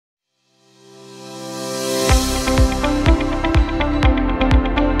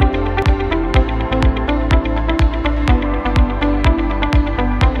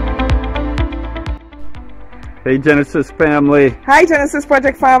Hey Genesis family. Hi Genesis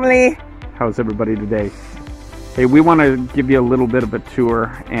Project family. How's everybody today? Hey, we want to give you a little bit of a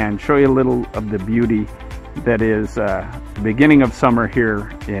tour and show you a little of the beauty that is the beginning of summer here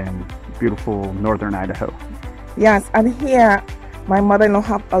in beautiful northern Idaho. Yes, and here my mother-in-law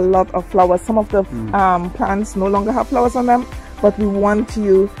have a lot of flowers. Some of the plants no longer have flowers on them, but we want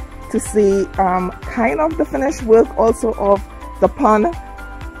you to see kind of the finished work also of the pond.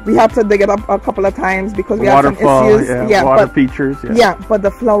 We have to dig it up a couple of times because we have some issues. Water features. Yeah, but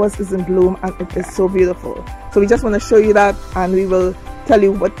the flowers is in bloom and it is so beautiful. So we just want to show you that, and we will tell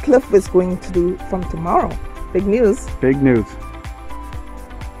you what Cliff is going to do from tomorrow. Big news. Big news.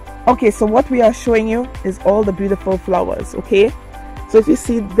 Okay, so what we are showing you is all the beautiful flowers, okay? So if you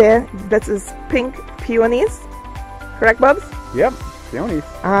see there, that is pink peonies. Correct, Bubs? Yep, peonies.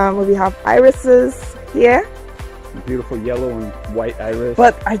 We have irises here. Beautiful yellow and white iris.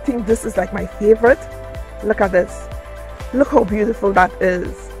 But I think this is like my favorite. Look at this. Look how beautiful that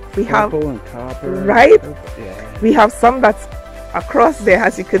is. We have purple and copper. Right? Yeah. We have some that's across there,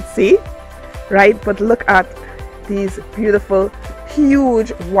 as you could see. Right? But look at these beautiful,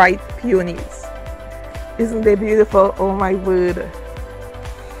 huge white peonies. Isn't they beautiful? Oh my word.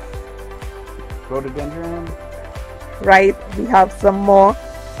 Rhododendron. Right? We have some more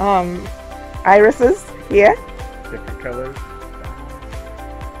irises here. Different colors.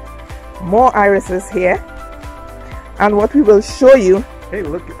 More irises here. And what we will show you. Hey,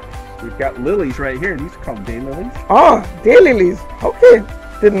 look, we've got lilies right here. These are called daylilies. Oh, daylilies.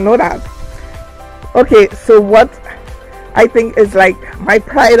 Okay, didn't know that. Okay, so what I think is like my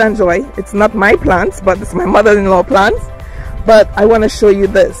pride and joy. It's not my plants, but it's my mother-in-law plants. But I want to show you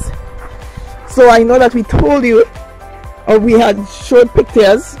this. So I know that we told you, or we had showed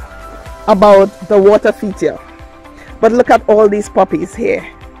pictures about the water feature. But look at all these poppies here.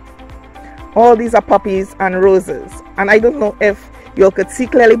 All these are poppies and roses. And I don't know if you could see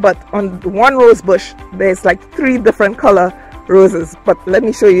clearly, but on one rose bush, there's like 3 different color roses. But let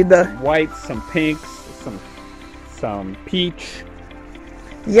me show you the white, some pinks, some peach.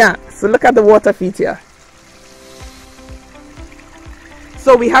 Yeah, so look at the water feature.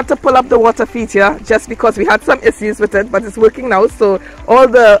 So we had to pull up the water feature just because we had some issues with it, but it's working now. So all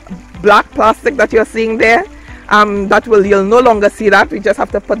the black plastic that you're seeing there, you'll no longer see that. We just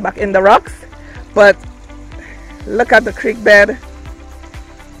have to put back in the rocks. But look at the creek bed.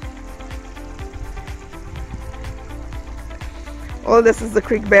 All this is the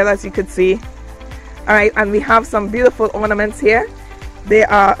creek bed, as you could see. All right, and we have some beautiful ornaments here. They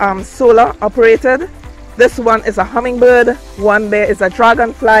are solar operated. This one is a hummingbird, one there is a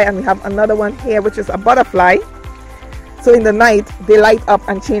dragonfly, and we have another one here which is a butterfly. So in the night they light up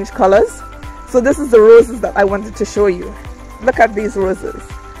and change colors. So this is the roses that I wanted to show you. Look at these roses.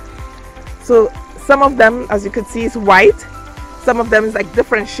 So some of them, as you can see, is white. Some of them is like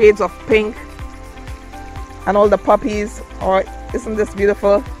different shades of pink. And all the poppies. Oh, isn't this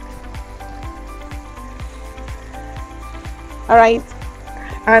beautiful? Alright.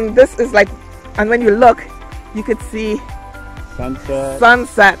 And this is like, and when you look, you could see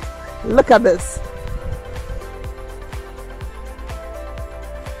sunset. Look at this.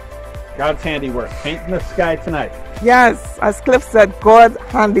 God's handiwork, painting the sky tonight. Yes, as Cliff said, God's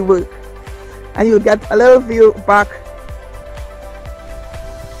handiwork. And you'll get a little view back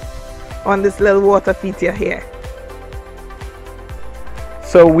on this little water feature here.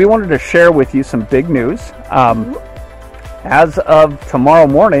 So we wanted to share with you some big news. As of tomorrow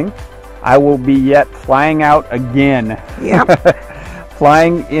morning, I will be yet flying out again. Yeah.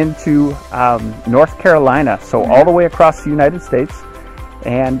 Flying into North Carolina, so all the way across the United States.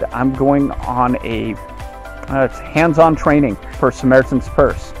 And I'm going on a hands-on training for Samaritans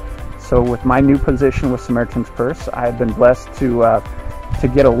Purse. So with my new position with Samaritans Purse, I've been blessed to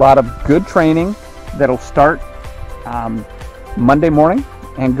get a lot of good training that'll start Monday morning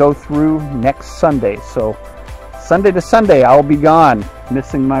and go through next Sunday. So Sunday to Sunday, I'll be gone,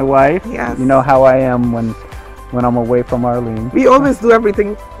 missing my wife. Yes. You know how I am when I'm away from Arlene. We always do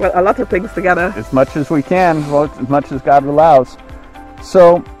everything, well, a lot of things together. As much as we can, well, as much as God allows.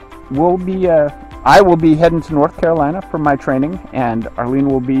 So I will be heading to North Carolina for my training, and Arlene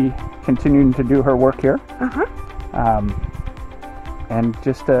will be continuing to do her work here. And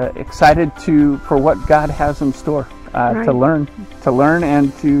just excited for what God has in store to learn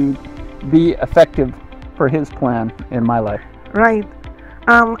and to be effective for His plan in my life. Right.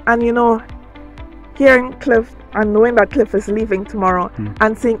 And you know, hearing Cliff and knowing that Cliff is leaving tomorrow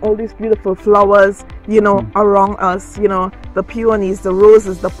and seeing all these beautiful flowers, you know, around us, you know, the peonies, the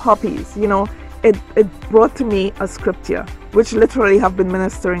roses, the poppies, you know, it brought to me a scripture which literally have been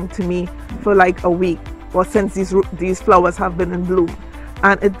ministering to me for like a week. or since these flowers have been in bloom.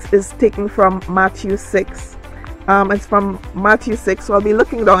 And it is taken from Matthew 6. It's from Matthew 6, so I'll be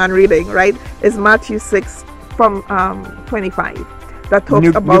looking down and reading, right? It's Matthew 6 from 25. That talks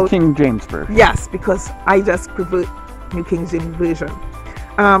about... New King James Version. Yes, because I just prefer New King James Version.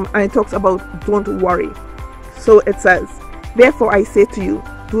 And it talks about don't worry. So it says, therefore I say to you,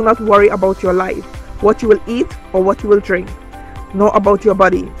 do not worry about your life, what you will eat or what you will drink, nor about your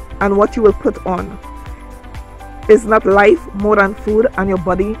body and what you will put on. Is not life more than food, and your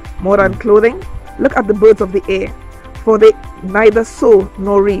body more than clothing? Look at the birds of the air, for they neither sow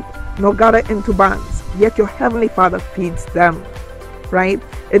nor reap nor gather into barns, yet your heavenly Father feeds them. Right?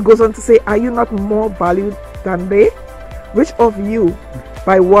 It goes on to say, are you not more valued than they? Which of you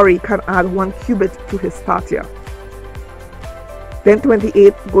by worry can add 1 cubit to his stature? Then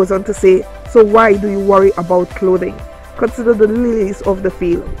 28 goes on to say, so why do you worry about clothing? Consider the lilies of the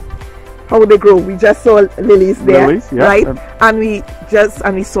field, how they grow. We just saw lilies there, right? And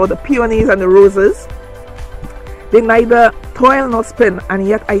we saw the peonies and the roses. They neither toil nor spin, and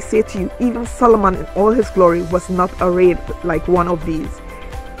yet I say to you, even Solomon in all his glory was not arrayed like one of these.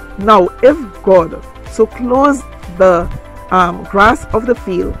 Now, if God so clothes the grass of the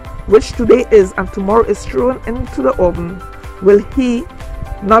field, which today is and tomorrow is thrown into the oven, will he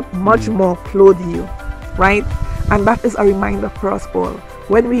not much more clothe you? Right? And that is a reminder for us all.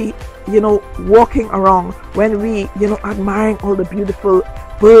 When we, walking around, when we, admiring all the beautiful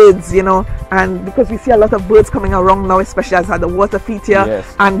birds, and because we see a lot of birds coming around now, especially as the water feature,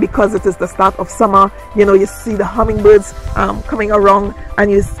 yes. And because it is the start of summer, you see the hummingbirds coming around, and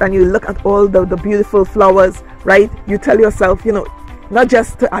you look at all the beautiful flowers, right? You tell yourself, not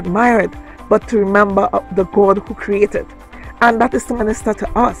just to admire it, but to remember the God who created. And that is to minister to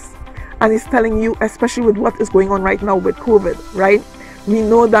us. And he's telling you, especially with what is going on right now with COVID, right? We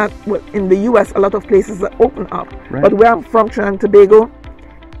know that in the US, a lot of places are open up. Right. But where I'm from, Trinidad and Tobago,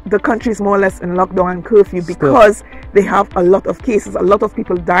 the country is more or less in lockdown and curfew because they have a lot of cases, a lot of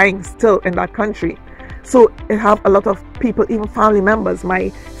people dying still in that country. So it have a lot of people, even family members. My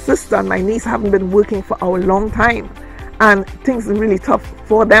sister and my niece haven't been working for a long time. And things are really tough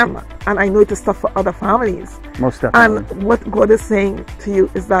for them. And I know it is tough for other families. Most definitely. And what God is saying to you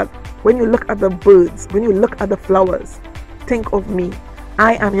is that when you look at the birds, when you look at the flowers, think of me.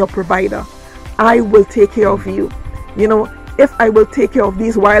 I am your provider. I will take care of you. If I will take care of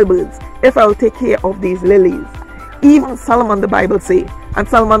these wild birds, if I will take care of these lilies. Even Solomon, the Bible says, and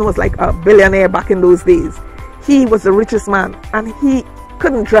Solomon was like a billionaire back in those days. He was the richest man, and he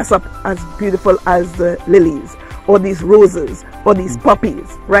couldn't dress up as beautiful as the lilies or these roses or these poppies,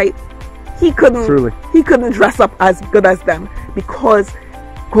 right? He couldn't dress up as good as them because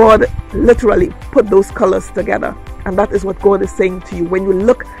God literally put those colors together. And that is what God is saying to you. When you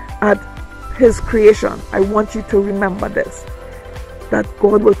look at his creation, I want you to remember this, that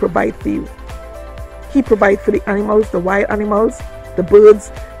God will provide for you. He provides for the animals, the wild animals, the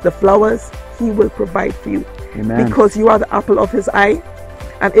birds, the flowers. He will provide for you. Amen. Because you are the apple of his eye.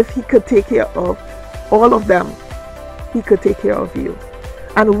 And if he could take care of all of them, he could take care of you.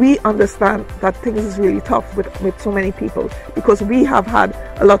 And we understand that things is really tough with so many people, because we have had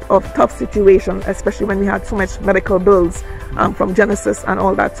a lot of tough situations, especially when we had so much medical bills from Genesis and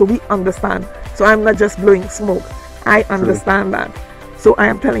all that. So we understand. So I'm not just blowing smoke. I understand that. So I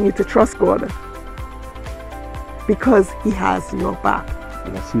am telling you to trust God, because he has your back.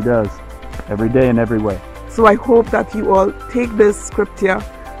 Yes, he does. Every day and every way. So I hope that you all take this scripture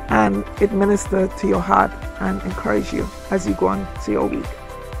and it minister to your heart and encourage you as you go on to your week.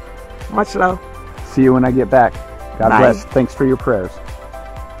 Much love. See you when I get back. God Bye. bless. Thanks for your prayers.